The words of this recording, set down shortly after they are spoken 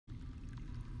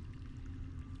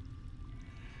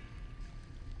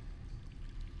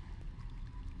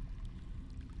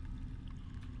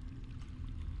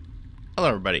Hello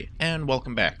everybody, and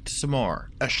welcome back to some more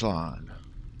Echelon,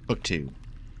 Book 2.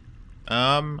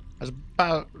 I was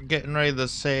about getting ready to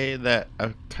say that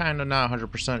I'm kind of not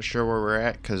 100% sure where we're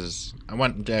at, because I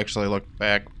went to actually look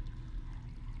back,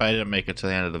 but I didn't make it to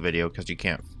the end of the video, because you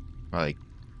can't, like,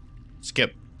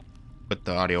 skip with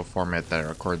the audio format that I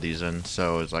record these in,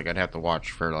 so it's like I'd have to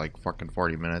watch for, like, fucking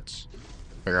 40 minutes,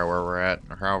 figure out where we're at,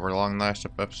 or however long the last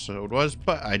episode was,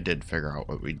 but I did figure out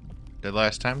what we did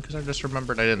last time, because I just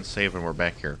remembered I didn't save and we're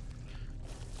back here.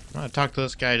 I'm gonna talk to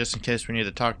this guy just in case we need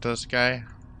to talk to this guy.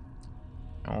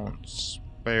 I won't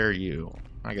spare you.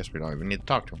 I guess we don't even need to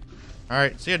talk to him.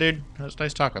 Alright, see ya, dude. It was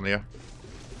nice talking to you.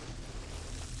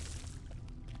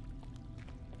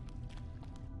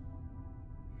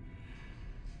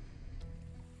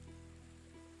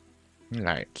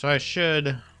 Alright, so I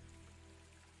should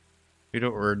do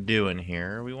what we're doing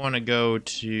here. We want to go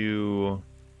to,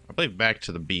 I believe, back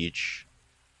to the beach,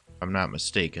 if I'm not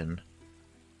mistaken.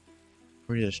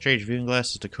 Read a strange viewing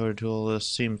glasses decoder tool. This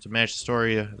seems to match the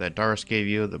story that Doris gave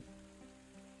you. That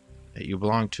you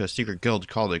belong to a secret guild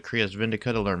called the Krias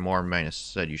Vindica. To learn more, Minus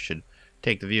said you should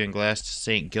take the viewing glass to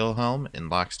St. Gilhelm in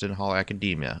Loxton Hall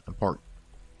Academia and Port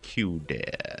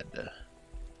Q-Dad.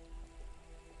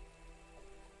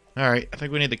 Alright, I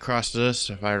think we need to cross this.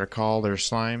 If I recall, there's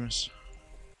slimes.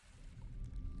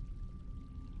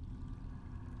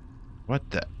 What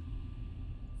the?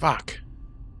 Fuck.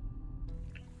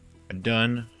 I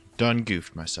done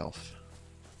goofed myself.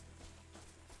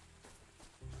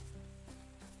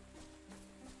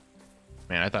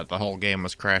 Man, I thought the whole game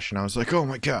was crashing. I was like, oh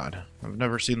my god, I've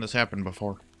never seen this happen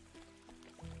before.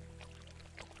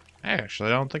 Actually,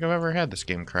 I don't think I've ever had this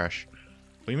game crash.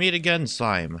 We meet again,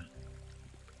 slime.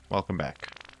 Welcome back.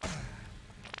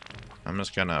 I'm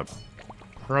just gonna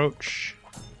approach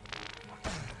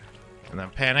and then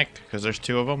panic because there's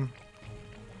two of them.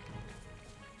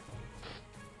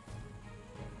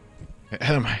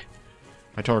 And then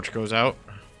my torch goes out.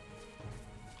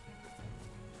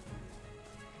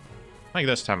 I think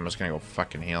this time I'm just gonna go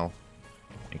fucking heal.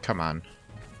 And come on.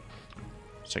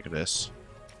 Sick of this.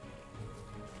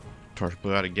 Torch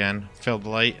blew out again. Filled the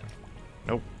light.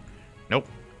 Nope. Nope.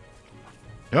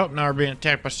 Nope, now we're being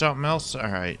attacked by something else.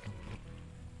 Alright.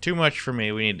 Too much for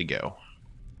me. We need to go.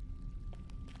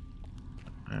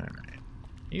 Alright.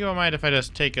 You don't mind if I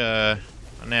just take a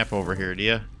nap over here, do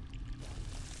you?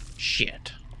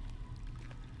 Shit.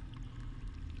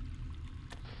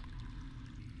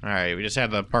 Alright, we just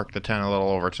had to park the tent a little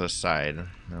over to the side. And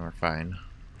we're fine.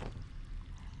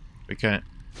 We can't...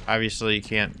 Obviously, you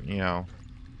can't, you know,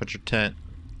 put your tent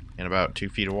in about 2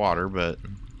 feet of water, but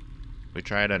we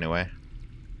tried anyway.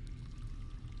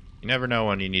 You never know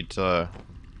when you need to,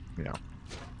 you know,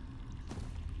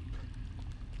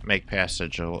 make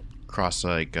passage across,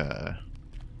 like, I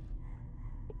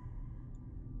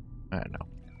don't know.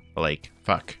 Lake.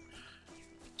 Fuck.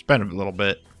 It's been a little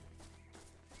bit.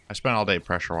 I spent all day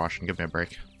pressure washing. Give me a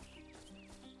break.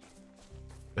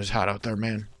 It's hot out there,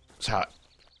 man. It's hot.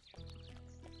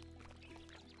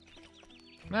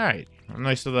 Alright.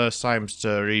 Nice of the slimes to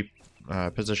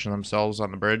reposition themselves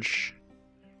on the bridge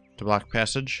to block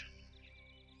passage.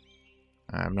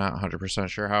 I'm not 100%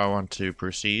 sure how I want to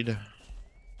proceed.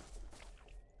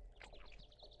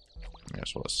 I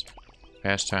guess we'll just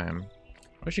pass time.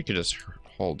 I wish you could just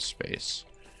hold space.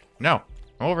 No,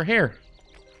 over here.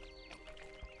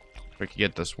 If we could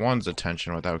get this one's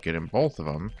attention without getting both of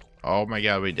them. Oh my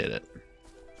god, we did it.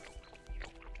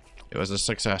 It was a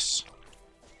success.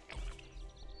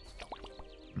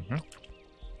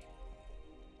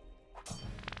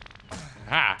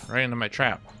 Ah, right into my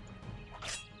trap.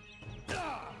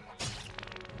 Oh,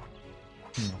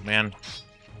 man.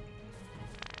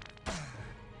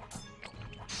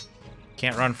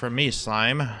 Can't run from me,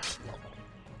 slime.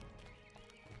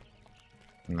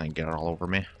 And then get it all over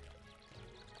me.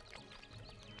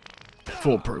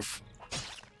 Foolproof.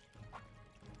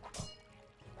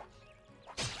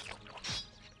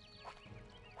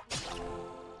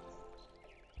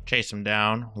 Chase him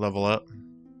down, level up.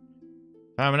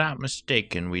 If I'm not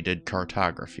mistaken, we did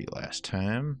cartography last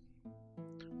time.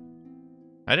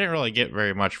 I didn't really get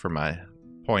very much for my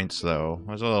points, though.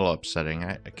 It was a little upsetting.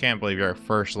 I can't believe your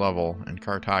first level in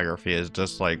cartography is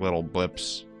just like little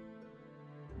blips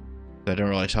that don't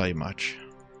really tell you much.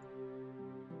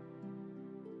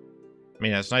 I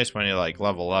mean, it's nice when you, like,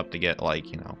 level up to get,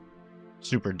 like, you know,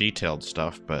 super detailed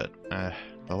stuff, but,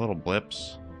 the little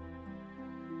blips.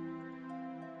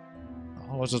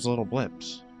 What was those little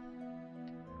blips?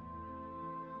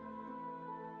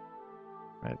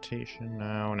 Meditation,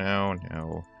 no, no,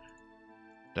 no.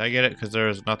 Did I get it because there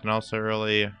was nothing else that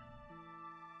really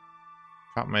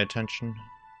caught my attention?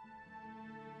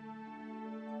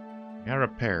 Got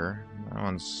repair. That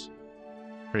one's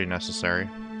pretty necessary.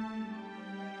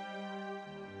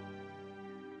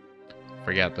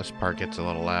 Forget this part gets a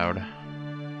little loud.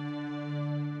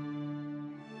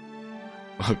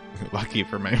 Lucky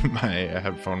for me, my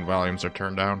headphone volumes are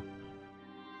turned down.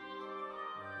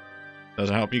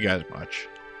 Doesn't help you guys much.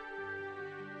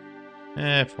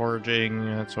 Foraging,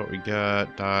 that's what we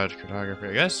got. Dodge, cartography.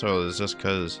 I guess so. Is this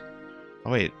because...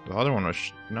 Oh wait, the other one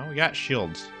was... No, we got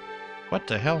shields. What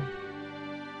the hell?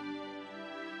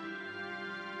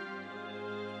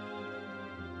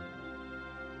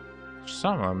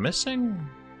 Something I'm missing?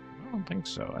 I don't think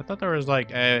so. I thought there was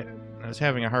like I was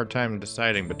having a hard time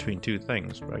deciding between two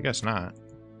things, but I guess not.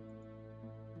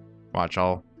 Watch,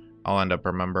 I'll end up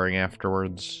remembering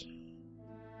afterwards.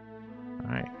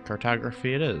 Alright,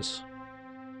 cartography it is.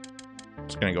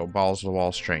 It's gonna go balls to the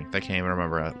wall strength. I can't even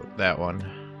remember that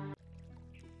one.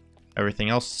 Everything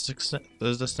else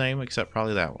is the same except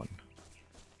probably that one.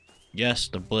 Yes,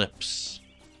 the blips.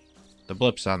 The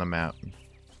blips on the map.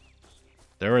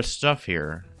 There was stuff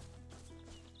here.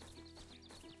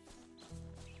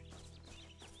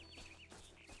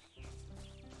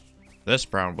 This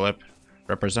brown blip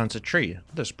represents a tree.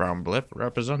 This brown blip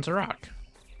represents a rock.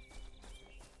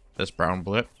 This brown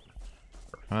blip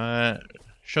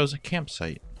shows a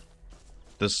campsite.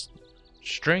 This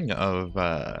string of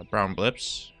brown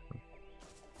blips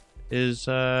is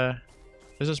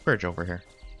this bridge over here.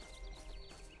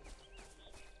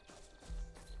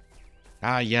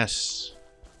 Ah, yes.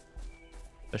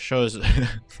 This shows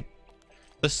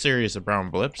this series of brown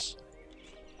blips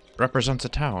represents a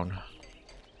town.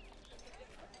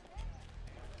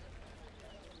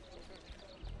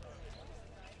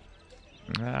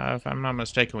 If I'm not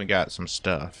mistaken, we got some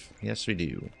stuff. Yes, we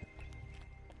do.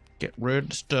 Get rid of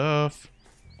the stuff.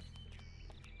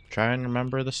 Try and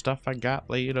remember the stuff I got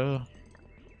later.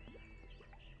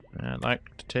 I'd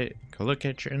like to take a look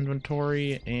at your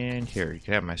inventory, and here, you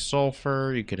could have my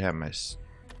sulfur, you could have my...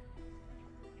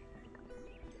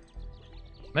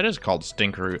 That is called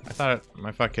stink root. I thought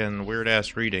my fucking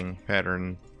weird-ass reading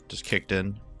pattern just kicked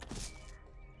in.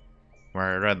 Where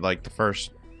I read, like, the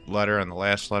first letter and the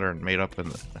last letter and made up in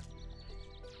the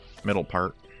middle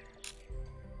part.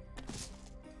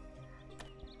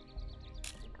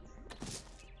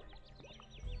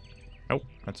 Nope,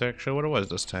 that's actually what it was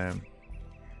this time.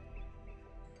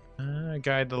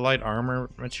 Guide the light armor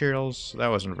materials. That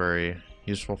wasn't very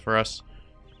useful for us.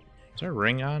 Is there a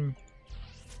ring on?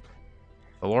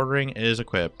 The Lord ring is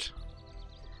equipped.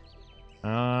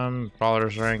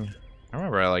 Baller's ring. I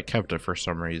remember I like kept it for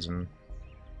some reason.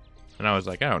 And I was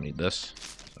like, I don't need this.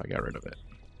 So I got rid of it.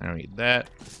 I don't need that.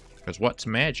 Because what's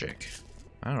magic?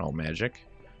 I don't know magic.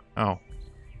 Oh.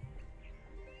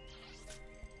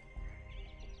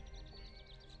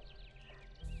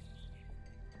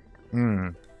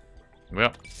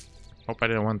 Well, hope I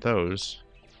didn't want those.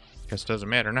 Guess it doesn't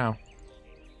matter now.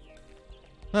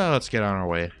 Well, let's get on our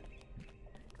way.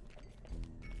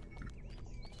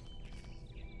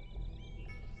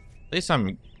 At least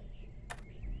I'm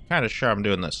kind of sure I'm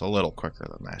doing this a little quicker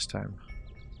than last time.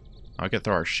 I could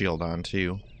throw our shield on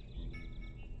too.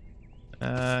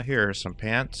 Here are some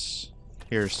pants.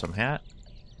 Here's some hat.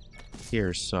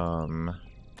 Here's some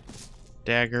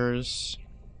daggers.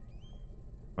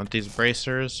 Want these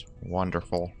bracers?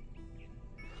 Wonderful.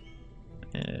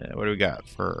 What do we got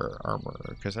for armor?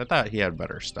 Because I thought he had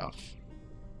better stuff.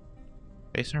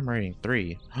 Base armor rating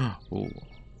 3. Ooh.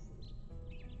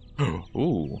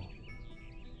 Ooh.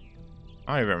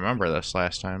 I don't even remember this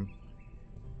last time.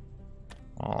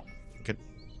 Well, good.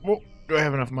 Whoa, do I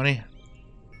have enough money?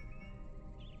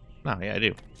 No, yeah, I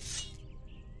do.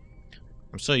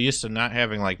 I'm so used to not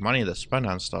having like money to spend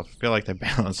on stuff. I feel like they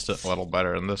balanced it a little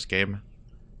better in this game.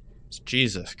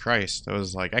 Jesus Christ, it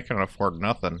was like I couldn't afford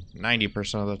nothing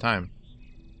 90% of the time.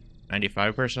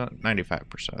 95%?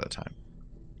 95% of the time.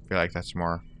 I feel like that's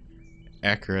more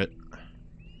accurate.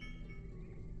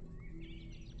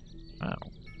 Wow.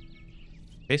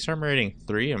 Base armor rating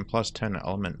 3 and plus 10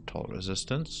 elemental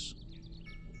resistance.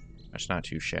 That's not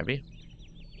too shabby.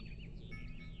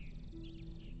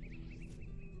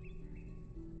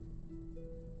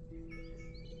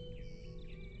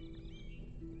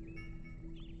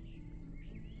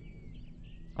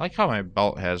 I like how my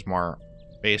belt has more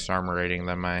base armor rating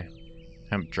than my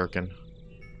hemp jerkin.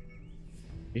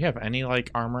 Do you have any,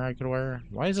 like, armor I could wear?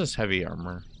 Why is this heavy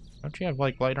armor? Don't you have,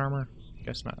 like, light armor?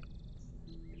 Guess not.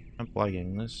 Hemp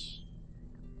leggings.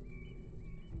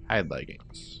 Hide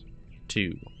leggings.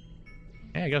 2.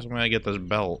 Yeah, I guess I'm gonna get this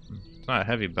belt. It's not a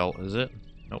heavy belt, is it?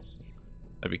 Nope.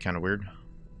 That'd be kind of weird.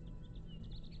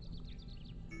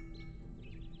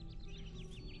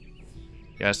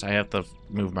 Yes, I have to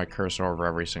move my cursor over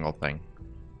every single thing.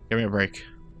 Give me a break.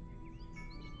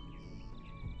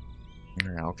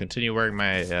 Alright, I'll continue wearing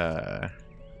my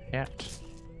hat.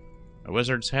 A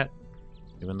wizard's hat.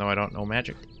 Even though I don't know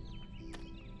magic.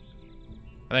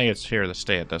 I think it's here to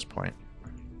stay at this point.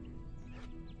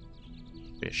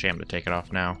 Be a shame to take it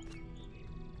off now.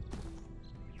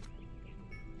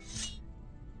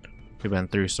 We've been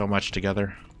through so much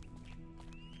together.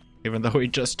 Even though we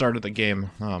just started the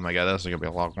game. Oh my god, this is gonna be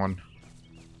a long one.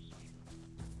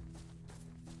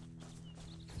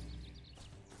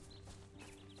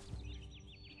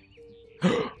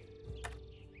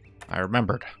 I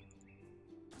remembered.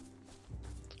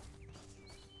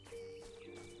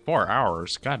 4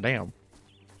 hours, goddamn.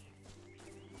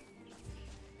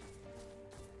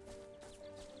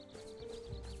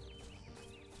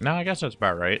 No, I guess that's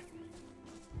about right.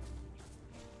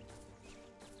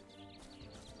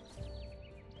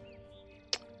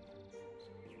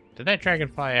 Did that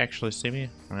dragonfly actually see me?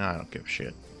 I don't give a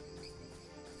shit.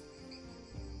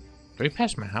 Did we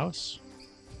pass my house?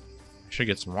 I should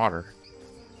get some water.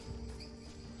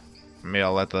 Maybe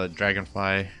I'll let the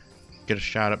dragonfly get a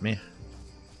shot at me.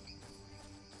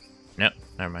 Nope,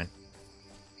 never mind.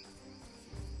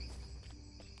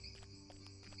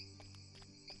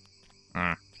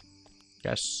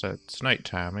 Guess it's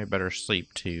nighttime. I better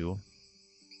sleep too.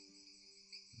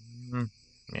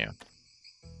 Yeah.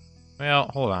 Well,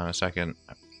 hold on a second.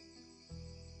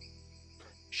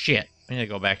 Shit. I need to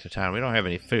go back to town. We don't have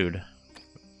any food.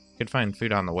 Could find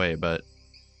food on the way, but...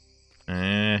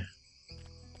 Alright.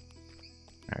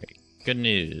 Good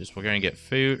news. We're gonna get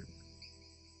food.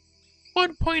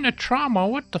 1 point of trauma?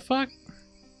 What the fuck?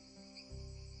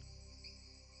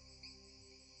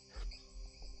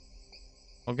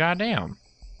 Well, goddamn.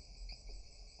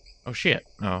 Oh, shit.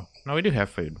 No, we do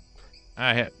have food.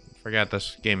 I forgot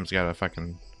this game's got a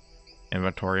fucking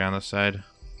inventory on the side.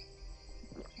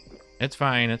 It's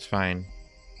fine, it's fine.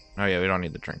 Oh, yeah, we don't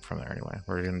need the drink from there anyway.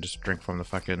 We're gonna just drink from the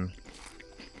fucking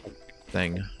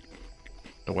thing.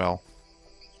 The well.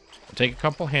 We'll take a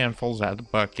couple handfuls out of the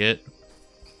bucket.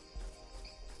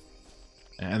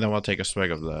 And then we'll take a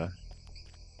swig of the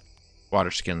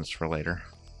water skins for later.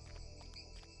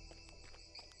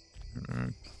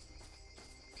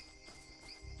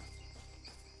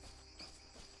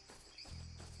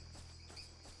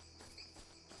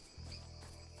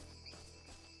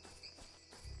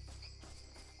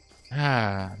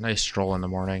 Ah, nice stroll in the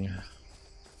morning.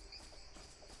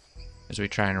 As we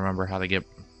try and remember how to get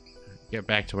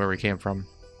back to where we came from.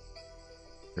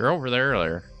 You're over there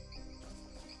earlier.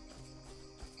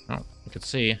 Oh, you can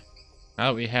see.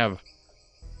 Now that we have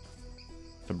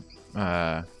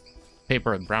the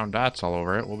paper with brown dots all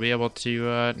over it, we'll be able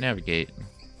to navigate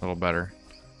a little better.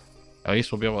 At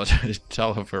least we'll be able to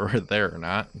tell if we're there or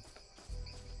not.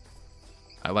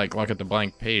 I like look at the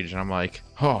blank page and I'm like,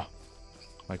 oh,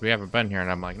 like we haven't been here,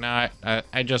 and I'm like, nah,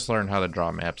 I just learned how to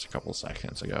draw maps a couple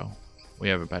seconds ago. We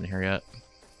haven't been here yet.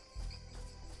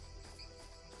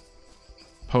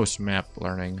 Post-map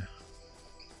learning.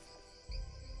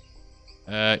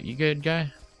 You good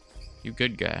guy? You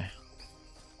good guy.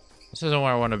 This isn't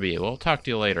where I want to be. We'll talk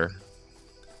to you later.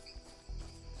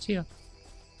 See ya.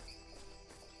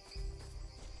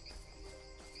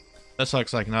 This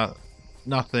looks like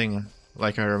nothing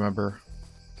like I remember.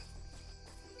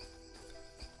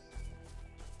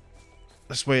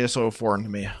 This way is so foreign to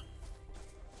me.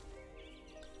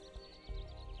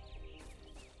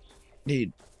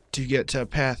 Need to get to a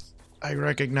path I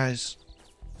recognize.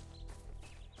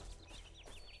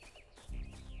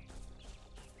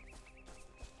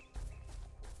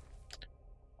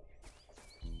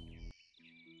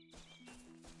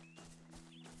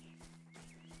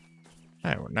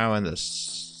 Alright, we're now in the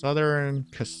southern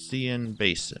Cassian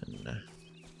Basin.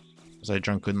 As I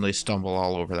drunkenly stumble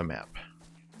all over the map.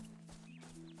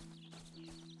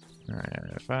 Alright,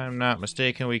 if I'm not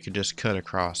mistaken, we could just cut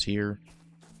across here.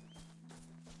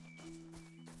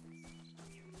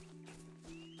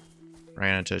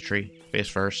 Ran into a tree. Face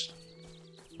first.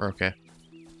 We're okay.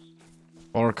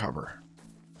 We'll recover.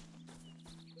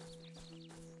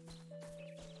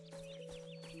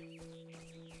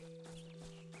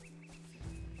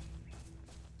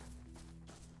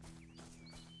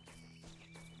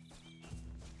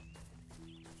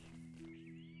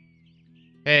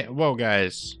 Hey, whoa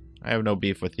guys. I have no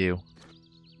beef with you.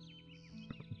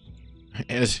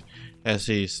 As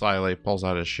he slyly pulls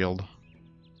out his shield.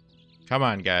 Come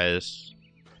on, guys.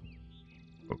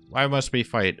 Why must we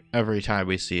fight every time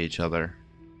we see each other?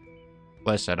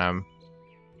 Listen, I'm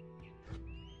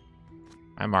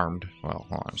armed. Well,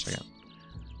 hold on a second.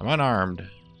 I'm unarmed.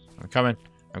 I'm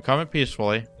coming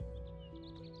peacefully.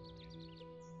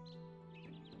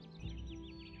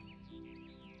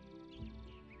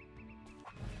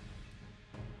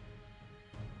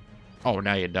 Oh,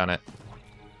 now you've done it.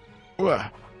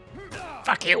 Ugh.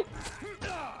 Fuck you.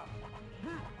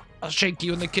 I'll shake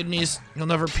you in the kidneys. You'll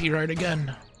never pee right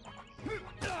again.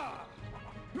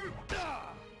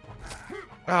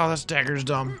 Oh, this dagger's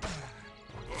dumb.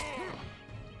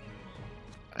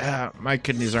 My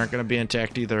kidneys aren't going to be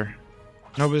intact either.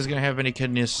 Nobody's going to have any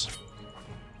kidneys.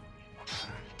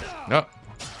 Nope.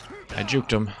 I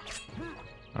juked him.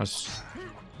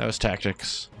 That was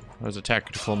tactics. That was a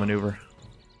tactical maneuver.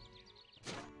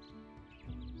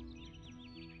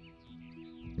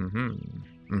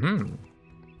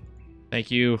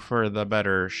 Thank you for the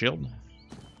better shield.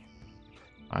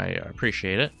 I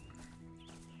appreciate it.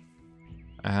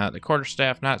 The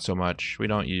quarterstaff, not so much. We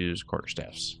don't use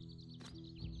quarterstaffs.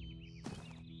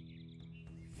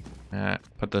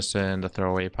 Put this in the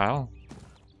throwaway pile.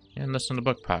 And this in the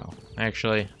book pile.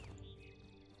 Actually,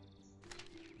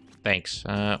 thanks.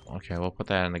 Okay, we'll put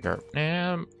that in the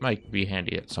garbage. Might be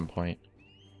handy at some point.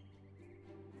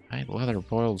 Hide leather,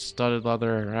 boiled studded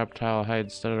leather, reptile hide,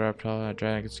 studded reptile,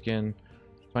 dragon skin,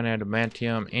 fine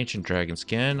adamantium, ancient dragon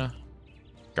skin.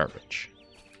 Garbage.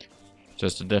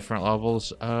 Just the different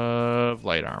levels of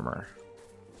light armor.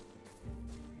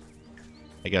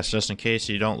 I guess just in case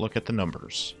you don't look at the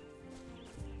numbers.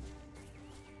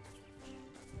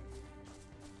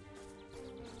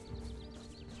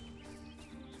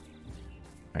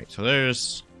 Alright, so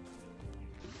there's...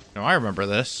 No, I remember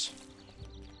this.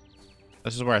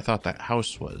 This is where I thought that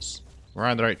house was. We're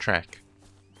on the right track.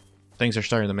 Things are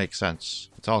starting to make sense.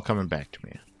 It's all coming back to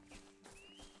me.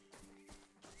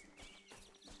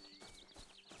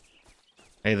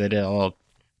 Hey, they did a little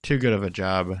too good of a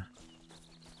job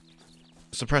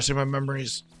suppressing my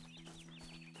memories.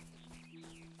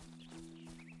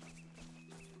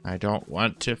 I don't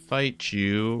want to fight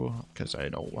you because I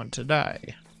don't want to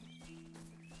die.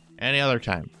 Any other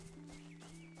time.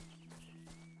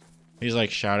 He's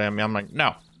like shouting at me. I'm like,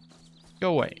 no.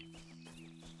 Go away.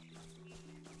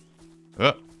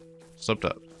 Oh, slipped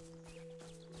up.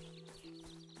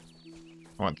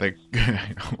 I want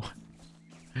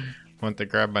to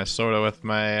grab my soda with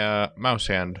my mouse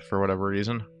hand for whatever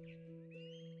reason.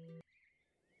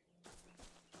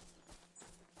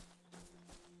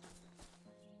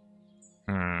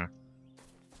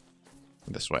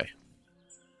 This way.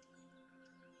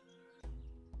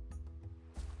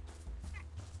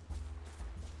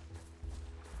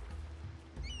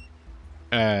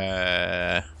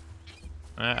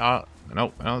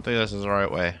 Nope, I don't think this is the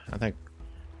right way. I think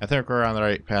we're on the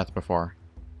right path before.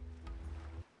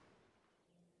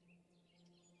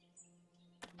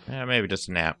 Yeah, maybe just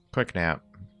a nap. Quick nap.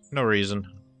 No reason.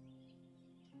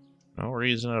 No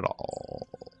reason at all.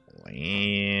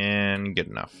 And good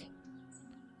enough.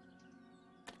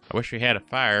 I wish we had a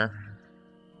fire.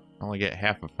 I only get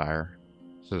half a fire.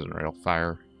 This isn't real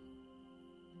fire.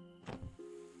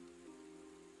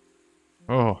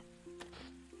 Oh.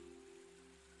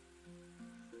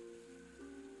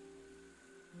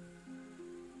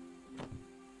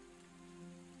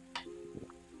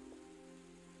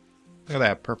 Look at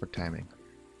that, perfect timing.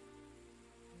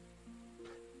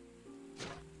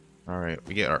 Alright,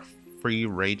 we get our free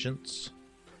reagents.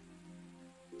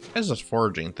 I guess this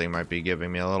foraging thing might be giving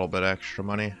me a little bit extra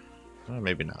money.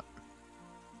 Maybe not.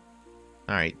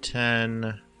 Alright,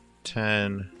 10,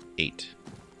 10, 8.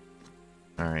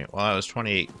 Alright, well that was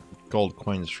 28 gold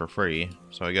coins for free,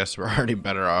 so I guess we're already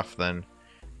better off than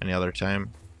any other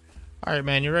time. Alright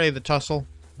man, you ready to tussle?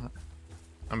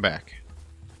 I'm back.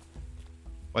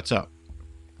 What's up?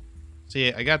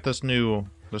 See, I got this new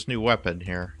weapon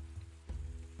here.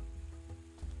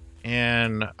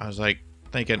 And I was like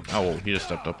thinking, oh well, he just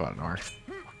stepped up on north.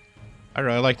 I'd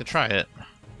really like to try it.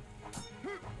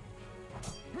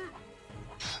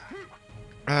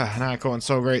 Not going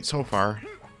so great so far.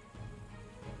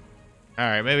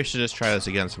 Alright, maybe we should just try this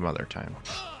again some other time.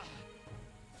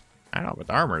 I don't know, but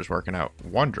the armor is working out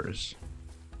wondrous.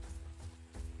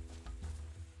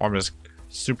 Or I'm just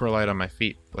super light on my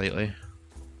feet lately.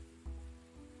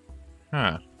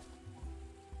 Huh.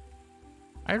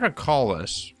 I recall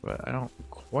this, but I don't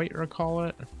quite recall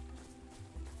it.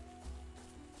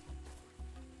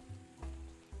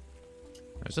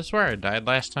 Is this where I died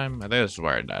last time? I think this is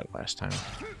where I died last time.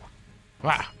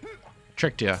 Wow.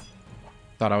 Tricked you.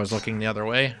 Thought I was looking the other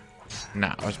way.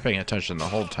 Nah, I was paying attention the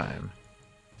whole time.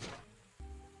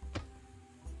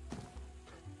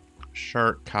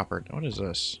 Sharp copper. What is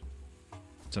this?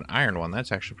 It's an iron one.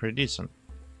 That's actually pretty decent.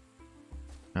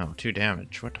 Oh, 2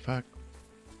 damage. What the fuck?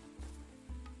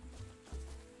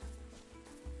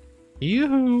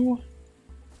 Yoo-hoo!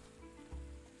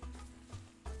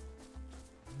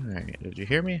 Alright, did you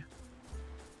hear me?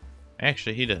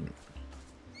 Actually, he didn't.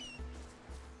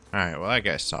 Alright, well that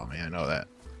guy saw me, I know that.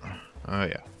 Oh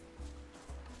yeah.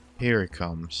 Here he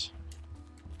comes.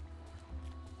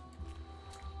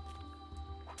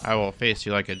 I will face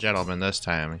you like a gentleman this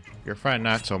time. Your friend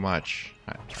not so much.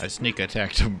 I sneak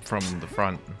attacked him from the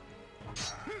front.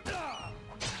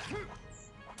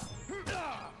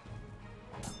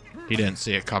 He didn't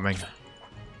see it coming.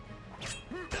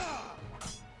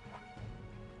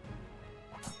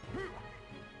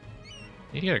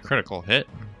 Did he get a critical hit?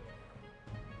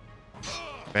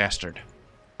 Bastard.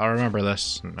 I'll remember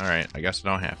this. Alright, I guess I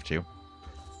don't have to.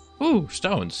 Ooh,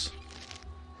 stones.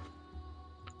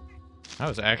 I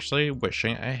was actually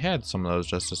wishing I had some of those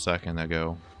just a second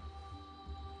ago.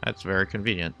 That's very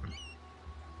convenient.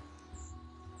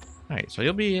 Alright, so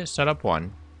you'll be set up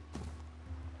 1.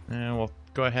 And we'll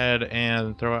go ahead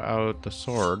and throw out the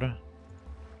sword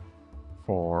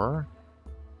for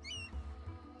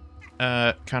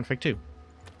config 2.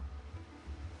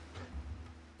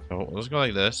 So let's go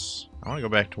like this. I want to go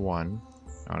back to 1.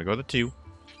 I want to go to 2.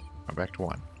 Go back to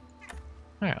 1.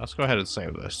 Alright, let's go ahead and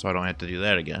save this so I don't have to do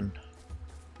that again.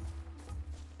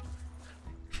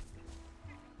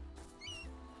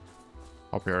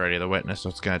 Hope you're ready to witness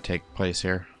what's going to take place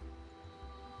here.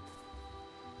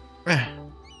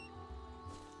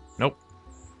 Nope.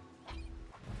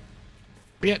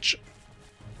 Bitch!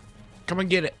 Come and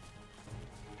get it!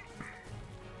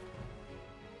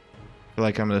 Feel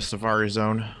like I'm in the safari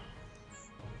zone.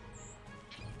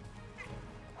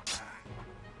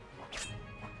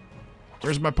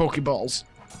 Where's my Pokeballs?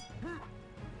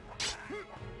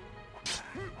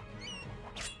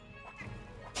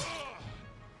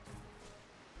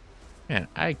 Man,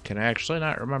 I can actually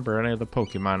not remember any of the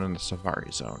Pokemon in the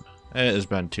Safari Zone. It has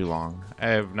been too long. I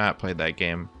have not played that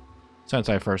game since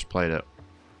I first played it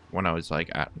when I was like,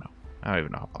 I don't know. I don't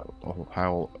even know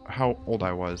how old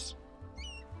I was.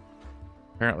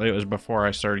 Apparently it was before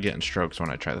I started getting strokes when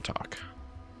I tried to talk.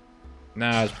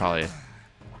 Nah, it's probably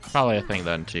a thing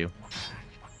then too.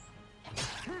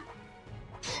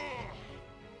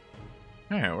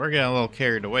 Alright, we're getting a little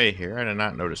carried away here. I did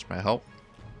not notice my health.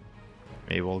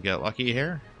 Maybe we'll get lucky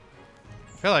here.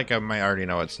 I feel like I might already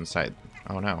know what's inside.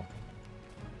 Oh no.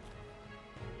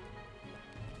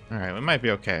 Alright, we might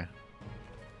be okay.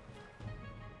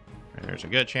 There's a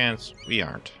good chance we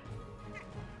aren't.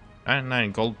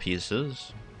 99 gold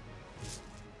pieces.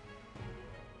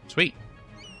 Sweet.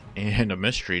 And a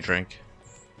mystery drink.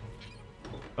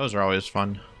 Those are always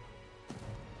fun.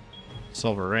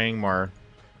 Silver ring, more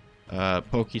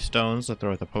Pokestones to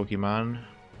throw at the Pokemon.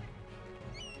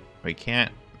 We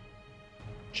can't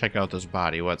check out this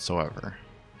body whatsoever.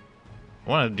 I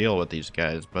want to deal with these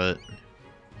guys, but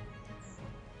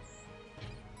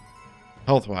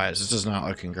health-wise, this is not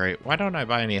looking great. Why don't I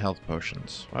buy any health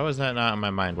potions? Why was that not in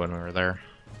my mind when we were there?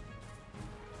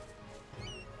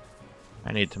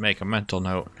 I need to make a mental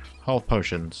note. Health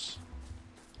potions.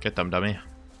 Get them, dummy.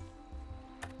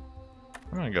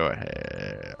 I'm gonna go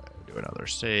ahead do another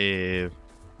save,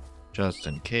 just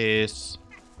in case.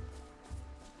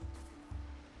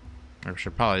 I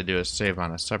should probably do a save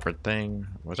on a separate thing.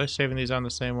 Was I saving these on the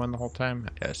same one the whole time?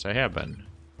 Yes, I have been.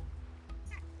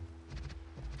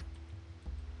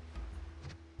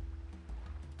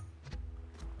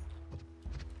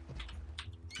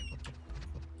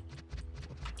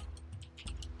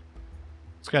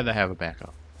 It's good to have a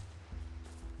backup.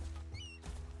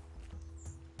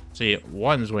 See,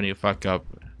 one's when you fuck up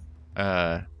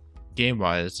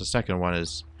game-wise. The second one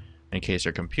is in case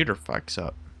your computer fucks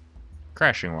up.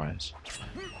 Crashing wise.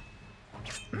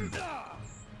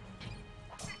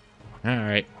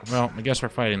 Alright, well, I guess we're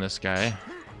fighting this guy.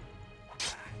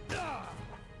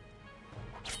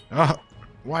 Oh,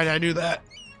 why did I do that?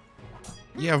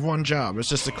 You have one job. It's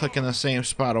just to click in the same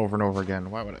spot over and over again.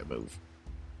 Why would I move?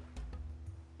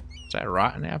 Is that a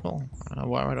rotten apple?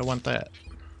 Why would I want that?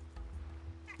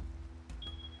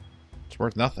 It's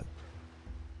worth nothing.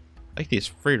 I like these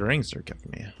free rings they're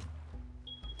giving me.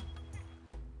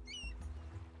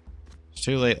 It's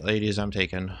too late, ladies. I'm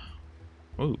taking.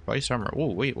 Ooh, base armor.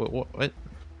 Ooh, wait, what?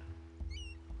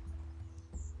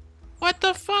 What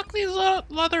the fuck? These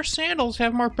leather sandals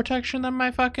have more protection than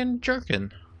my fucking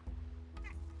jerkin.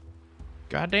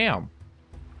 Goddamn.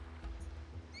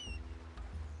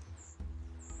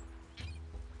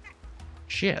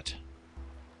 Shit.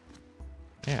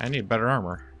 Yeah, I need better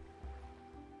armor.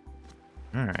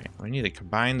 Alright, we need to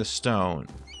combine the stone.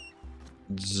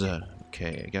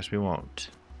 Okay, I guess we won't.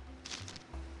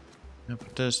 I'll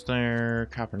put this there,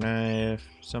 copper knife,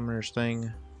 summoner's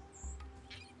thing.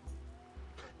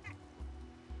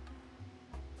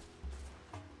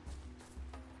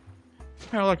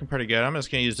 They're looking pretty good. I'm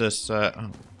just gonna use this,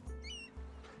 oh.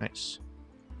 Nice.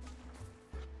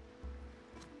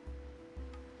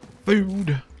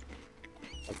 Food.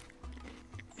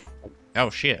 Oh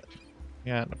shit.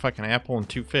 Yeah, a fucking apple and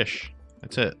 2 fish.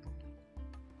 That's it.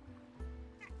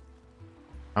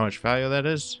 How much value that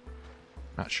is?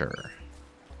 Not sure.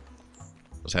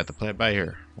 Just have to play it by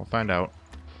ear. We'll find out.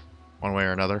 One way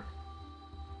or another.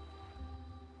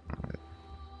 Alright.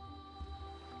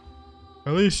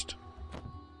 At least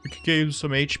we could gain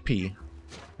some HP.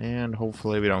 And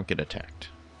hopefully we don't get attacked.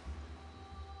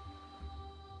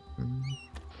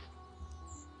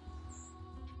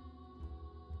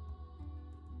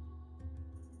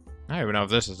 I don't even know if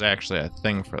this is actually a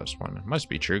thing for this one. It must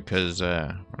be true, because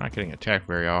we're not getting attacked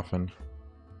very often.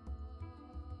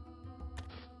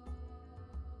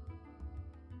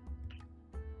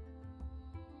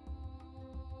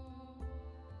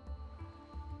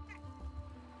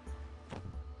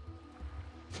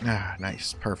 Ah,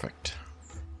 nice. Perfect.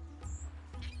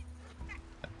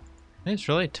 It's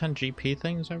really 10 GP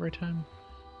things every time?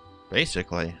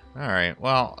 Basically. Alright,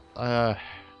 well, alright.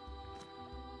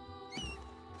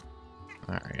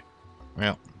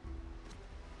 Well.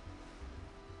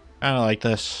 I don't like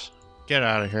this. Get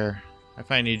out of here.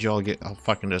 If I need you, I'll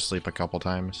fucking just sleep a couple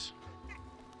times.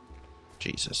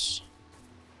 Jesus.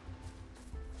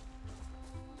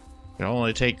 Can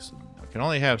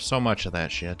only have so much of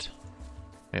that shit.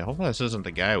 Hey, hopefully this isn't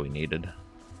the guy we needed.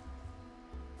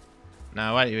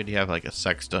 Now, why would you have like a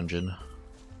sex dungeon?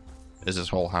 Is this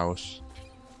whole house?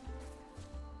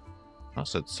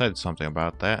 Also, it said something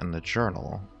about that in the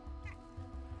journal.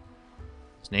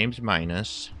 His name's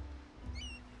Minus.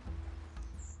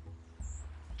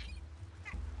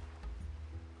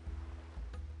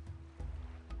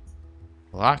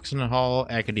 Locks in the Hall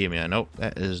Academia. Nope,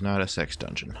 that is not a sex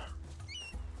dungeon.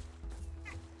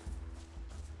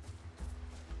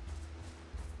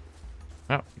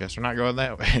 Oh, guess we're not going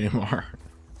that way anymore.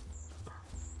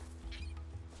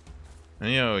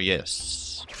 Oh,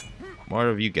 yes. More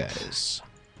of you guys.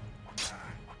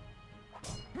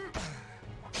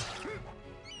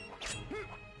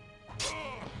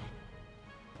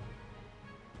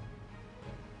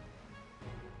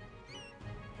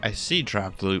 I see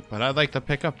dropped loot, but I'd like to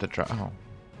pick up the drop. Oh.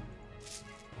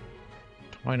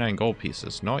 29 gold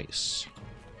pieces. Nice.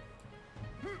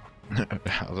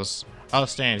 I'll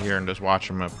stand here and just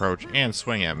watch him approach and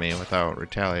swing at me without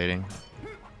retaliating.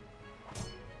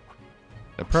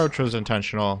 The approach was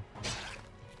intentional.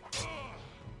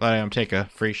 Letting him take a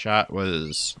free shot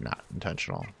was not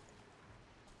intentional.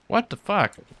 What the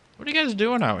fuck? What are you guys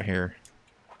doing out here?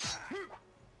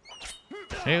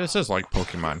 Hey, this is like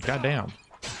Pokemon. Goddamn.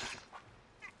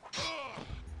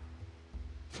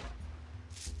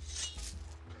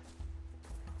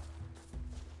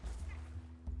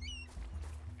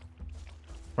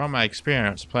 From my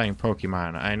experience playing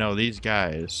Pokemon, I know these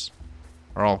guys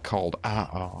are all called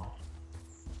Uh-oh.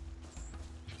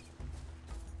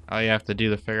 All you have to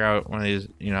do to figure out one of these,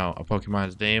 you know, a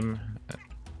Pokemon's name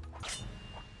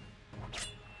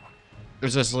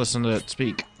is just listen to it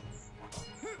speak.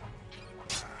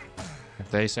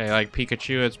 If they say like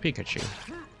Pikachu, it's Pikachu.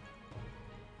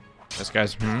 This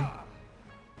guy's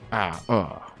ah,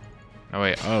 oh. No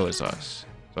wait, oh is us.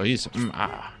 So he's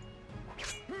ah.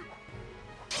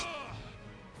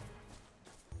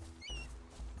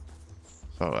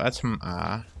 So that's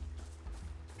What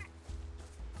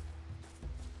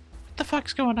the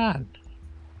fuck's going on?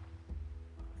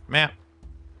 Map.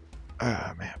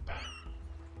 Map.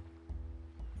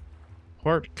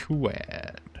 Port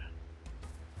Kuad.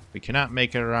 We cannot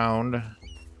make it around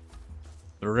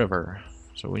the river,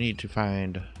 so we need to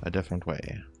find a different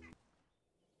way.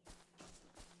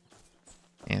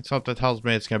 And something tells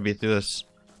me it's gonna be through this.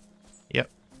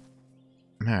 Yep.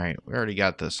 Alright, we already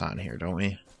got this on here, don't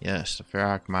we? Yes, the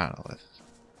Ferroc Monolith.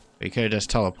 We could have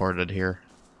just teleported here.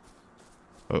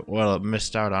 But well, it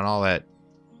missed out on all that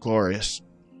glorious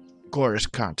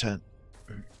content.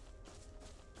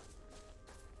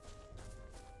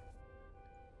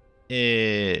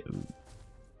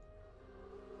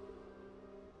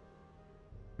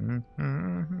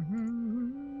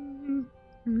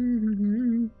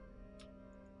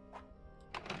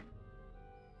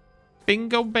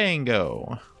 Bingo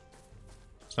bango.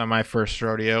 It's not my first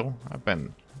rodeo.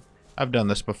 I've done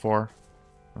this before.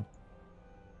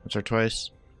 Once or twice.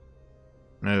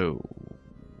 No.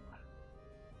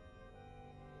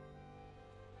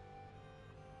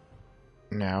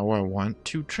 Now I want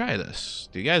to try this.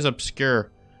 Do you guys obscure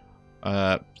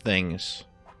things?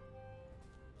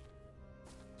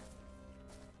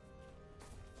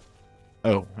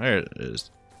 Oh, there it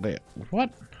is. Wait,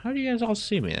 what? How do you guys all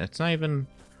see me? It's not even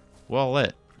well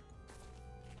lit.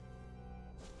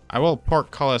 I will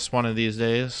portcullis one of these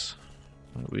days.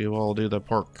 We will do the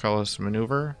portcullis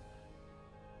maneuver.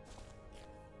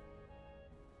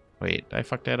 Wait, I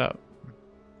fucked that up.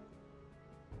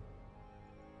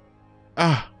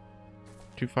 Ah!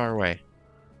 Too far away.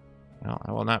 Well,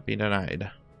 I will not be denied.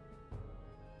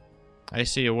 I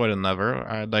see a wooden lever.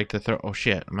 I'd like to throw... Oh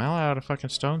shit, am I allowed out of fucking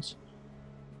stones?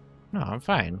 No, I'm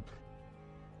fine.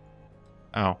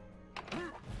 Oh.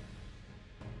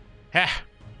 Ha!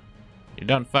 You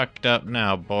done fucked up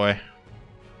now, boy.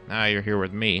 Now you're here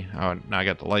with me. Oh, now I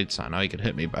got the lights on. Now you can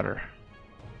hit me better.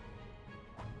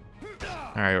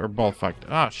 Alright, we're both fucked.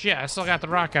 Oh shit, I still got the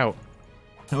rock out.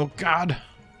 Oh god.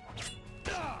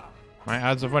 My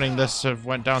odds of winning this have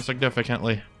went down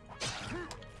significantly.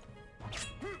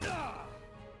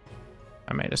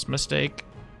 I made a mistake.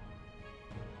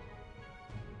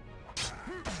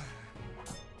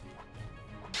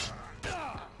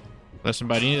 Listen,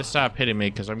 buddy, you need to stop hitting me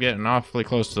because I'm getting awfully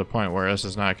close to the point where this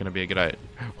is not going to be a good idea.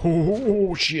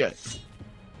 Oh, shit.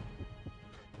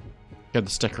 Got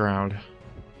to stick around.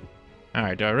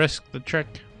 Alright, do I risk the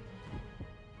trick?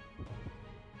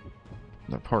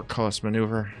 The portcullis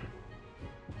maneuver.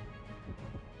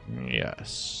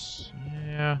 Yes.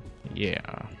 Yeah.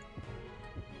 Yeah.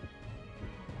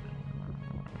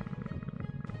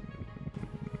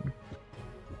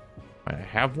 I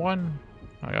have one?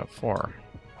 I got 4.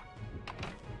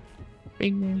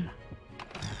 Bing.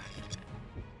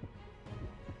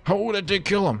 Oh, that did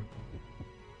kill him.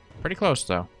 Pretty close,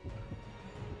 though.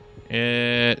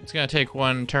 It's gonna take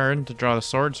one turn to draw the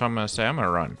sword, so I'm gonna say I'm gonna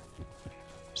run.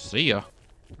 See ya.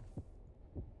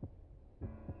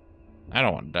 I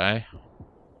don't want to die.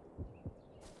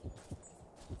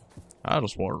 I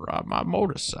just want to ride my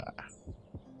motorcycle.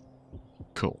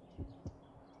 Cool.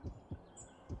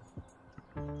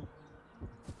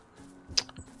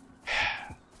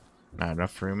 Not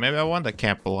enough room. Maybe I want to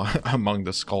camp among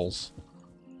the skulls.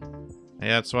 Yeah,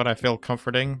 that's what I feel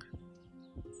comforting.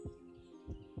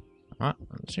 Huh?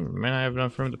 It seems man, I have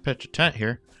enough room to pitch a tent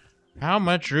here. How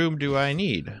much room do I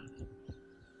need?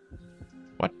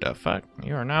 What the fuck?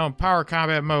 You are now in power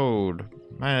combat mode.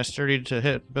 Minus 30 to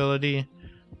hit ability.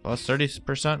 Plus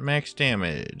 30% max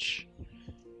damage.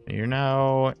 You're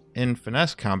now in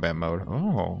finesse combat mode.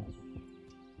 Oh.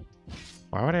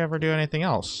 Why would I ever do anything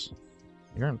else?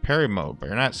 You're in parry mode, but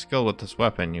you're not skilled with this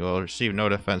weapon. You will receive no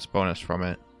defense bonus from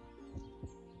it.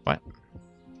 What?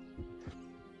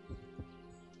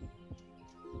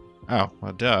 Oh,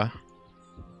 well, duh.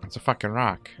 It's a fucking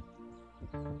rock.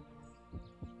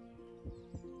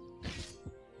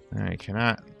 I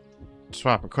cannot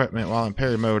swap equipment while in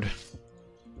parry mode.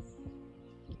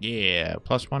 Yeah,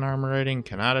 +1 armor rating,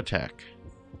 cannot attack.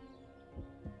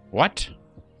 What?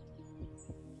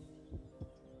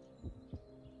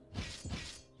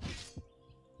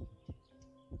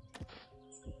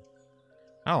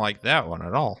 I don't like that one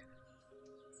at all.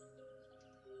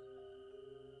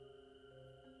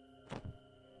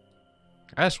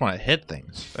 I just want to hit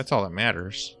things. That's all that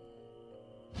matters.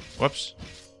 Whoops.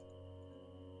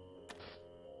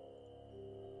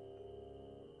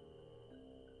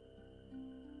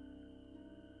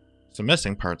 It's the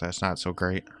missing part that's not so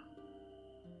great.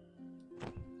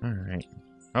 Alright.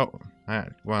 Oh, I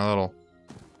went a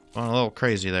little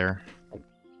crazy there.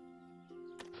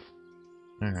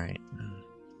 Alright.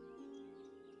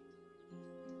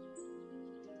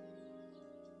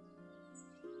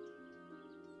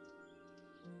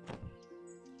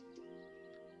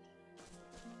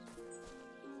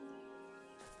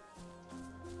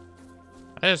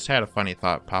 I just had a funny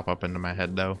thought pop up into my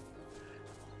head, though.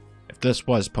 If this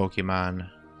was Pokemon,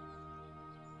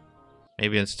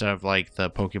 maybe instead of, like, the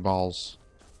Pokeballs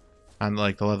on,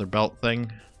 like, the leather belt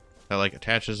thing that, like,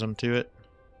 attaches them to it.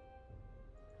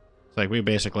 It's like we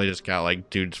basically just got,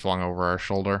 like, dudes flung over our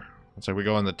shoulder. It's like we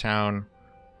go in the town,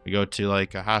 we go to,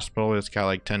 like, a hospital, it's got,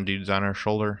 like, 10 dudes on our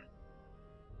shoulder.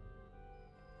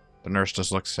 The nurse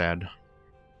just looks sad.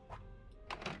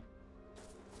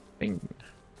 Bing.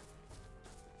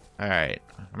 Alright,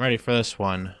 I'm ready for this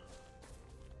one.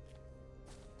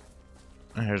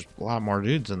 There's a lot more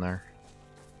dudes in there.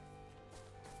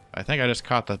 I think I just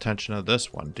caught the attention of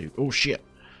this one dude. Oh shit.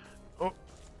 Oh.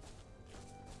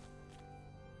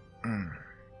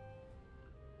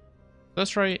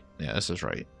 This right? Yeah, this is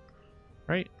right.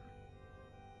 Right?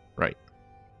 Right.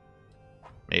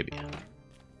 Maybe.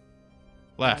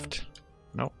 Left.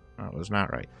 Nope, that was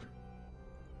not right.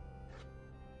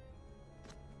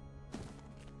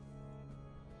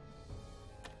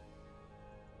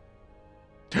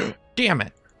 Damn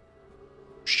it!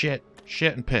 Shit,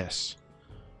 shit, and piss.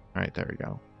 Alright, there we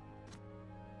go.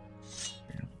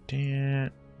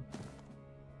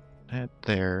 That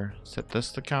there. Set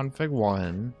this to config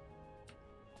 1.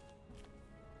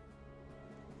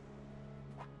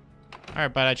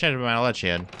 Alright, but I changed my mind. I'll let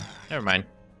you in. Never mind.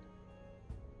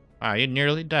 Wow, you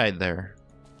nearly died there.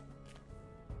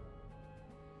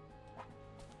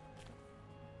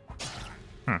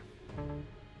 I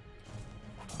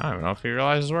don't even know if he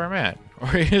realizes where I'm at. Or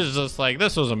he's just like,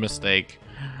 this was a mistake.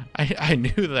 I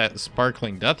knew that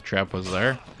sparkling death trap was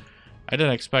there. I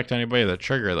didn't expect anybody to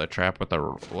trigger the trap with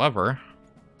a lever.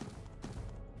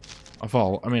 A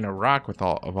rock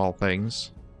of all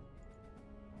things.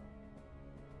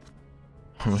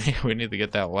 We need to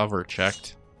get that lever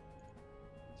checked.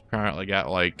 It's apparently got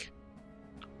like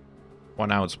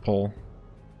 1 ounce pull.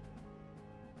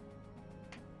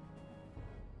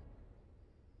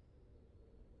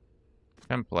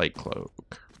 Template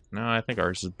cloak. No, I think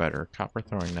ours is better. Copper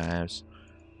throwing knives.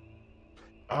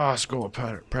 Oh, Skull of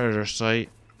Predator sight.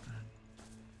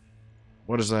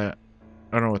 What is that?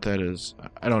 I don't know what that is.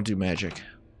 I don't do magic.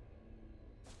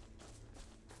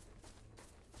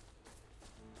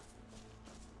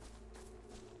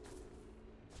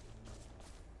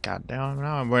 God damn,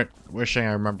 now I'm wishing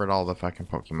I remembered all the fucking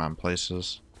Pokemon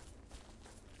places.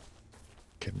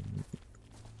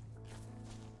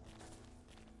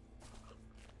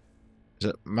 Is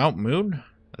it Mount Moon?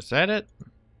 Is that it?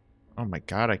 Oh my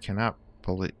god, I cannot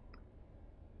believe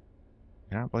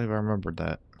I remembered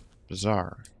that.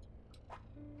 Bizarre.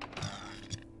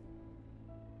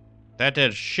 That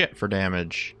did shit for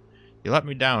damage. You let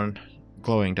me down,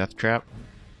 glowing death trap.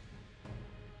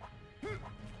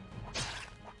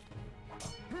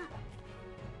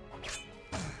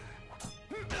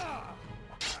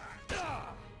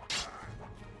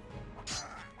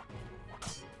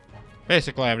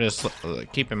 Basically, I'm just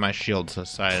keeping my shields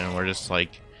aside, and we're just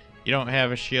like, you don't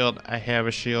have a shield, I have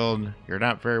a shield. You're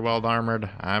not very well armored,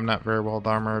 I'm not very well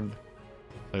armored.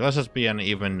 Like, let's just be on an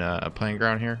even playing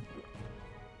ground here.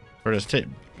 We're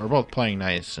both playing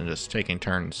nice and just taking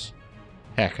turns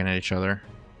hacking at each other.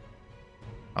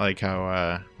 I like how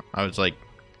I was like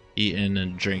eating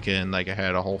and drinking like I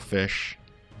had a whole fish.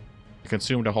 I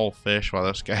consumed a whole fish while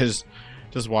this guy's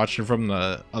just watching from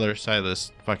the other side of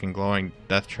this fucking glowing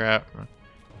death trap.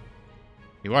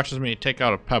 He watches me take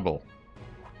out a pebble.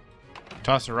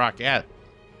 Toss a rock at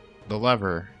the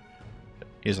lever.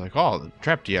 He's like, oh, the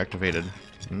trap deactivated.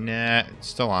 Nah, it's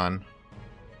still on.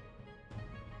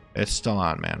 It's still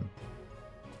on, man.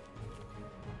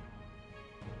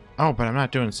 Oh, but I'm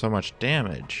not doing so much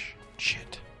damage.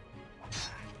 Shit.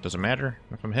 Doesn't matter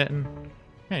if I'm hitting.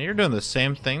 Man, you're doing the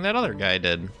same thing that other guy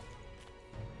did.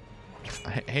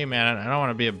 Hey man, I don't want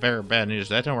to be a bearer of bad news.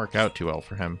 That didn't work out too well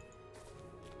for him.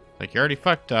 Like, you already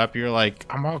fucked up. You're like,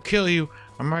 I'm gonna kill you.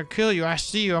 I'm gonna kill you. I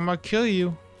see you. I'm gonna kill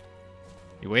you.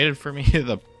 You waited for me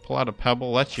to pull out a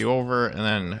pebble, let you over, and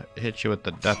then hit you with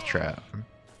the death trap. And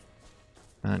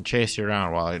then chase you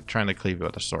around while I'm trying to cleave you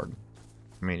with a sword.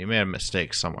 I mean, you made a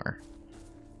mistake somewhere.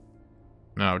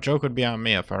 No, joke would be on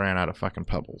me if I ran out of fucking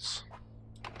pebbles.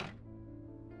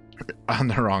 On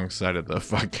the wrong side of the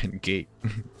fucking gate.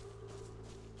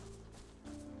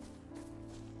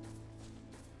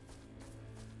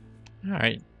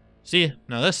 Alright. See,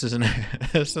 now this is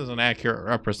this is an accurate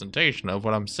representation of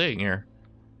what I'm seeing here.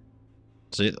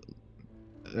 See,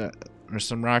 there's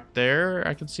some rock there.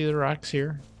 I can see the rocks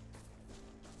here.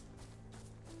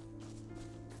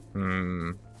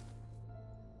 Alright,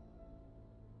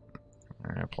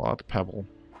 pull out the pebble.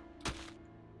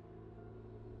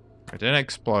 It didn't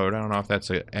explode. I don't know if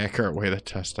that's an accurate way to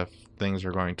test if things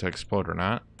are going to explode or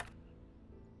not.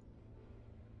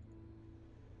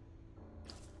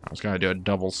 I was going to do a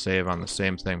double save on the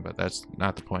same thing, but that's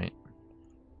not the point.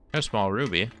 A small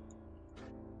ruby.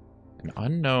 An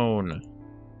unknown.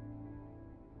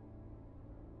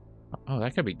 Oh,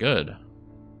 that could be good.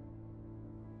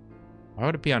 Why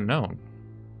would it be unknown?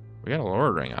 We got a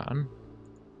lore ring on.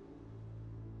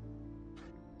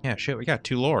 Yeah, shit, we got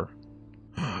 2 lore.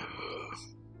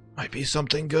 Might be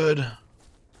something good.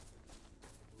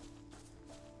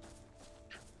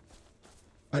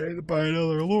 I need to buy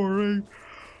another lore ring.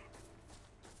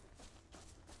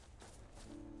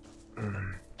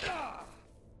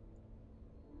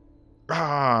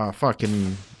 Ah,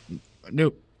 fucking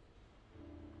nope.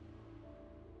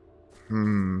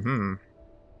 You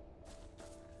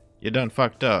done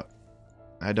fucked up.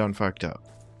 I done fucked up.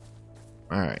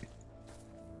 Alright.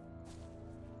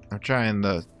 I'm trying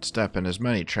to step in as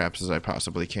many traps as I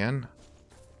possibly can.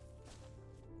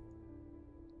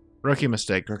 Rookie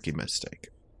mistake, rookie mistake.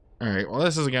 Alright, well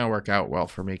this isn't going to work out well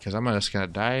for me because I'm just going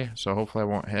to die, so hopefully I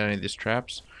won't hit any of these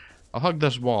traps. I'll hug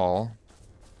this wall.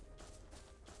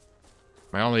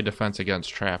 My only defense against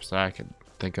traps that I could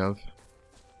think of.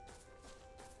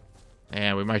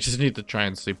 And we might just need to try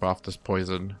and sleep off this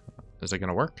poison. Is it going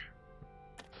to work?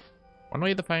 One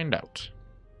way to find out.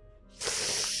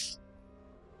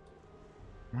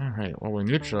 Alright, well, we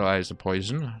neutralize the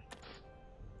poison.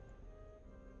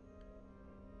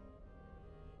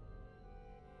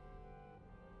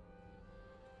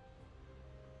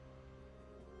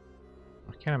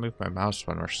 Why can't I move my mouse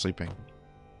when we're sleeping?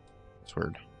 It's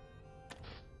weird.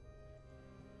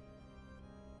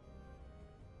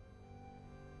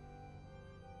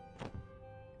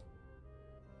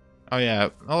 Oh yeah,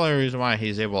 the only reason why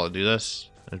he's able to do this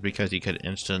is because he could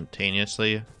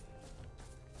instantaneously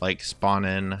like spawn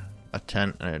in a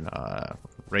tent and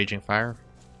raging fire.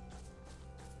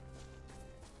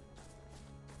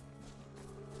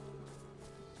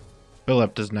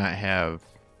 Philip does not have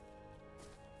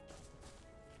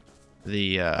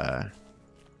the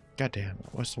goddamn,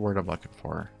 what's the word I'm looking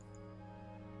for?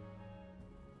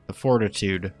 The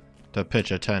fortitude to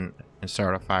pitch a tent and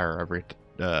start a fire every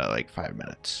like 5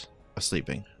 minutes of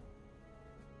sleeping.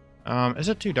 Is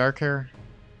it too dark here?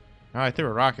 Oh, I threw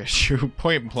a rocket shoe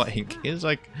point blank. He's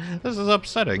like, this is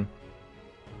upsetting.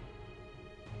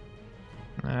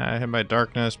 I hit my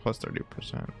darkness plus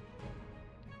 30%.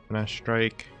 Finesse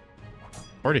strike.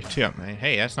 42. I mean,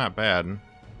 hey, that's not bad.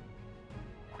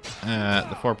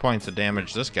 The 4 points of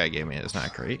damage this guy gave me is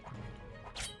not great.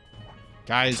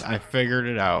 Guys, I figured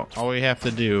it out. All we have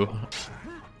to do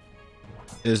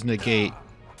is negate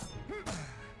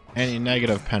any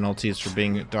negative penalties for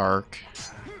being dark.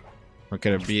 We're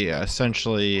gonna be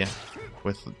essentially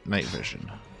with night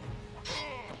vision.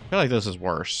 I feel like this is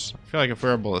worse. I feel like if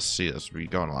we're able to see this, we'd be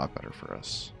going a lot better for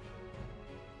us.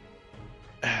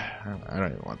 I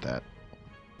don't even want that.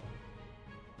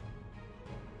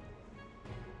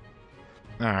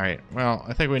 Alright, well,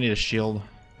 I think we need a shield.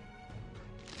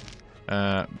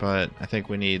 But I think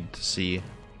we need to see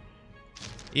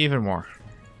even more.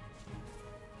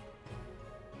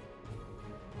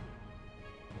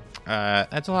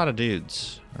 That's a lot of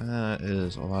dudes. That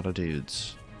is a lot of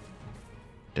dudes.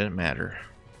 Didn't matter.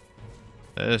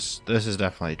 This is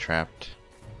definitely trapped.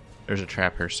 There's a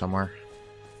trap here somewhere.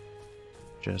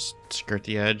 Just skirt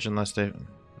the edge unless they...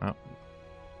 Oh.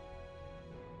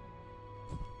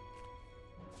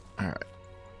 Alright.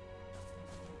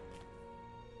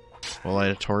 We'll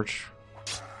light a torch.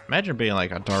 Imagine being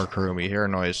like a dark room, you hear a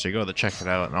noise, so you go to check it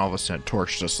out, and all of a sudden a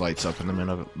torch just lights up in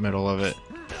the middle of it.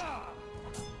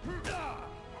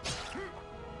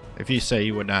 If you say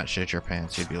you would not shit your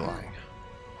pants, you'd be lying.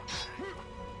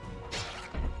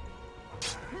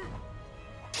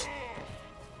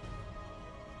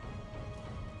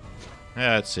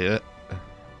 Yeah, let's see it.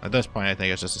 At this point, I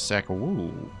think it's just a sack of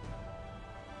woo.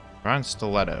 Bronze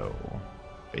stiletto.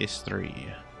 Base 3.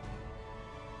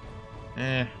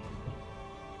 Eh.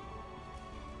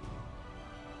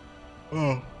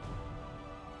 Oh.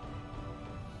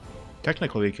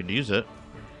 Technically, we could use it.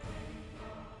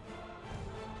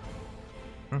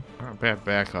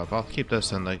 Back up. I'll keep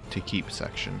this in the to keep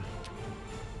section.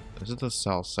 This is the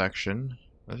sell section.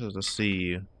 This is the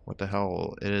see what the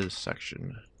hell it is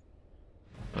section.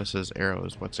 This is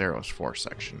arrows. What's arrows for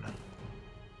section?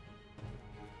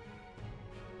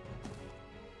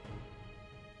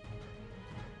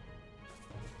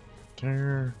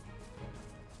 There.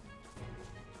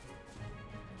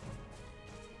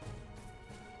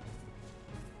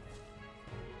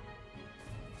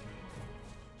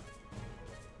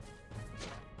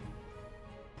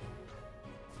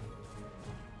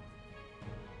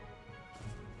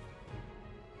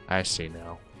 I see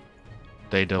now.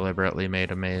 They deliberately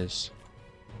made a maze.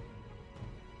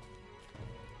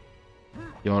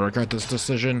 You'll regret this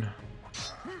decision.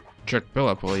 Check Bill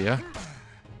up, will ya?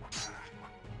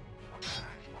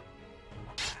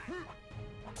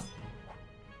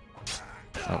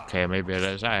 Okay, maybe it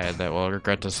is I that will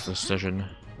regret this decision.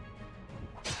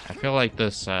 I feel like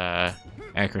this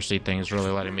accuracy thing is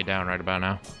really letting me down right about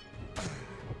now.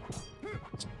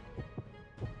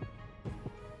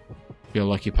 You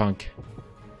lucky punk.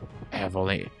 I have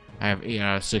 8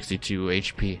 out of 62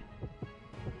 HP.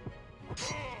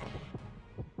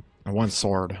 And 1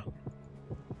 sword.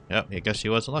 Yep, I guess he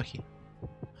wasn't lucky.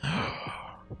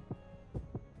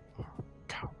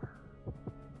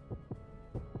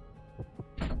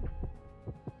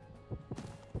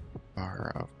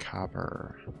 Bar of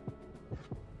copper.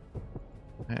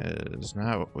 That is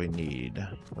not what we need.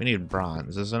 We need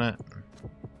bronze, isn't it?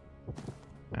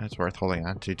 That's worth holding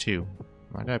on to too.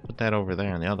 Why did I put that over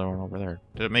there and the other one over there?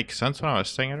 Did it make sense when I was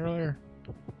saying it earlier?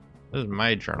 This is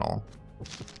my journal.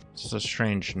 This is a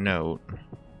strange note.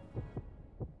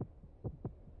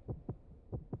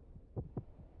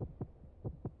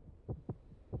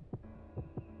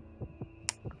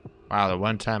 Wow, the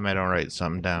one time I don't write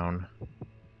something down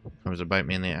comes to bite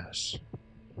me in the ass.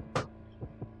 Oh,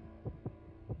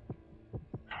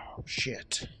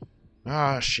 shit.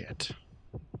 Ah, shit.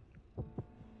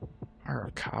 Bar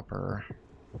of copper.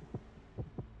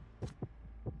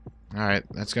 Alright,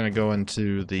 that's gonna go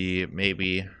into the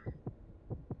maybe.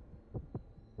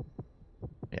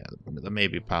 Yeah, the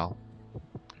maybe pile.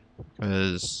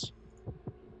 Because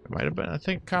it might have been, I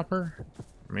think, copper.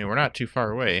 I mean, we're not too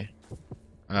far away.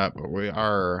 But we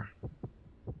are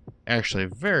actually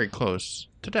very close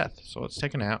to death. So let's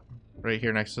take a nap right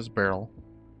here next to this barrel.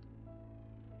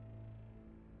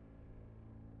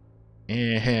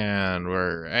 And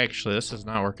we're actually, this is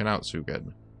not working out so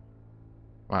good.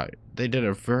 Wow, they did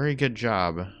a very good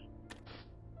job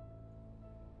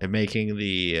at making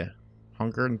the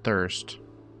hunger and thirst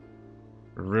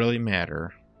really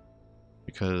matter,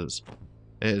 because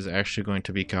it is actually going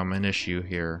to become an issue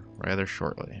here rather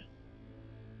shortly.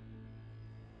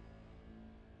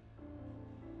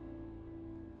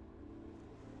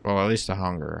 Well, at least the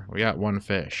hunger. We got one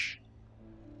fish.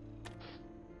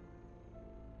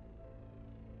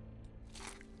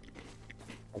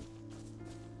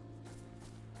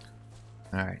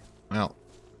 Alright, well.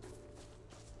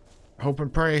 Hope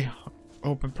and pray.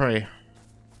 Hope and pray.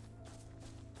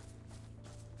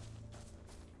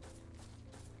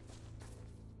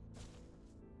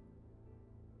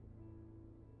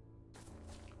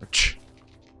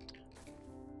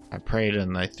 I prayed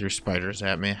and they threw spiders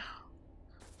at me.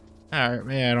 Alright,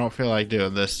 man, I don't feel like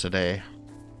doing this today.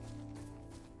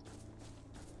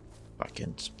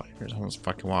 Fucking spiders. I almost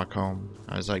fucking walk home.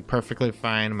 I was like perfectly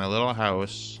fine in my little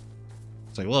house.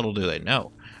 It's like, little do they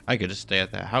know, I could just stay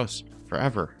at that house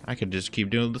forever. I could just keep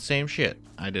doing the same shit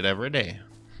I did every day.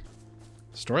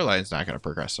 Storyline's not going to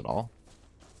progress at all.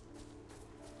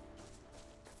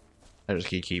 I just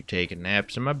keep taking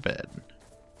naps in my bed.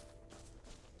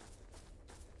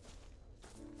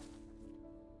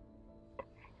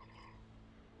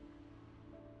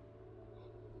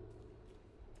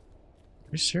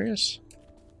 Are you serious?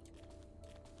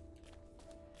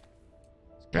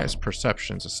 This guy's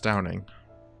perception's astounding.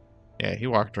 Yeah, he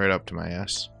walked right up to my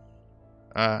ass.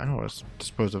 I don't want to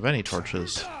dispose of any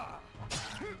torches.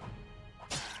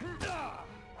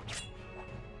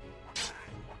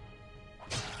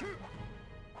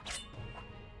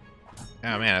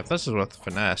 Oh man, if this is with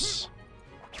finesse,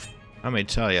 let me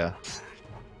tell ya.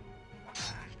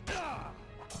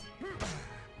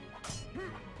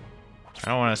 I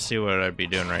don't want to see what I'd be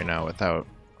doing right now without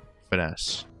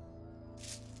finesse.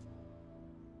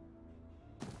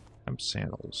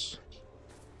 Sandals.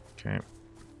 Okay.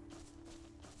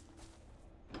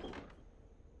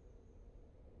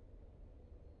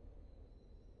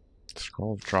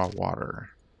 Scroll of draw water.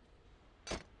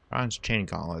 Bronze chain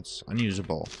gauntlets.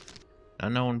 Unusable.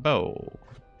 Unknown bow.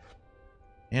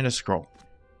 And a scroll.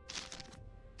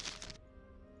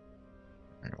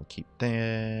 Alright, we'll keep that.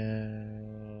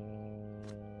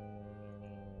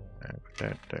 And put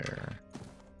that there.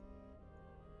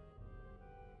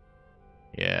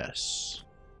 Yes.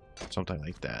 Something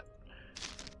like that.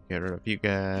 Get rid of you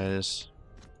guys.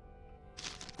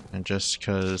 And just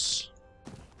cause.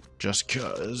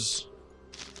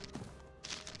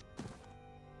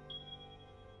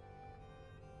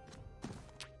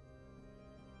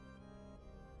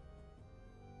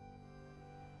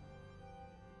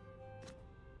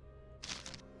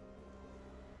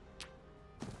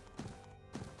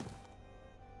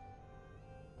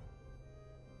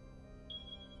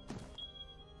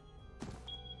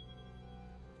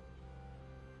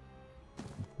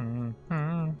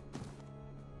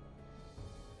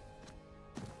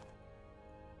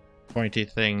 Pointy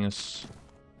things,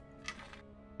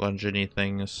 lungeony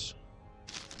things,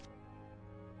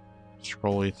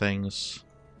 scrolly things.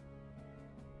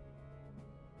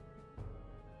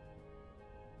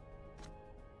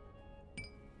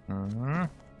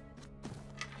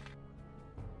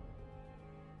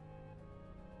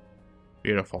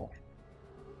 Beautiful.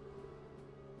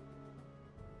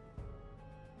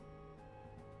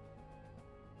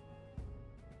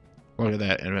 Look at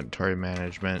that inventory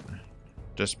management.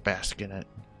 Just bask in it.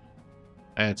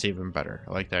 That's even better.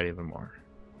 I like that even more.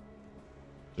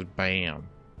 Just bam.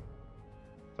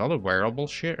 All the wearable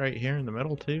shit right here in the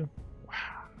middle too.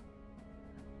 Wow.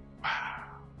 Wow.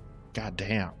 God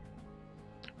damn.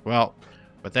 Well,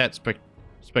 with that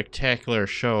spectacular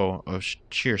show of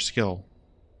sheer skill,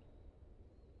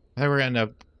 I think we're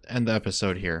gonna end the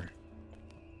episode here.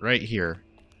 Right here.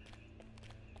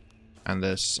 On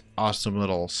this awesome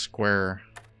little square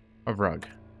of rug.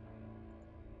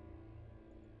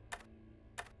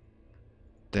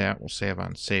 That will save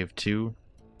on save 2.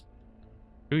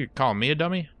 Who you calling me a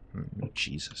dummy?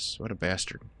 Jesus, what a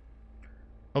bastard.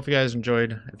 Hope you guys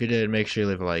enjoyed. If you did, make sure you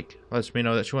leave a like. Lets me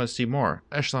know that you want to see more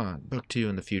Echelon Book 2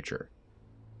 in the future.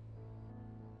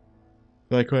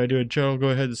 If you like what I do in channel, go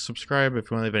ahead and subscribe. If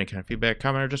you want to leave any kind of feedback,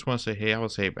 comment, or just want to say hey, I will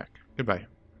say it back. Goodbye.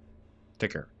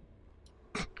 Take care.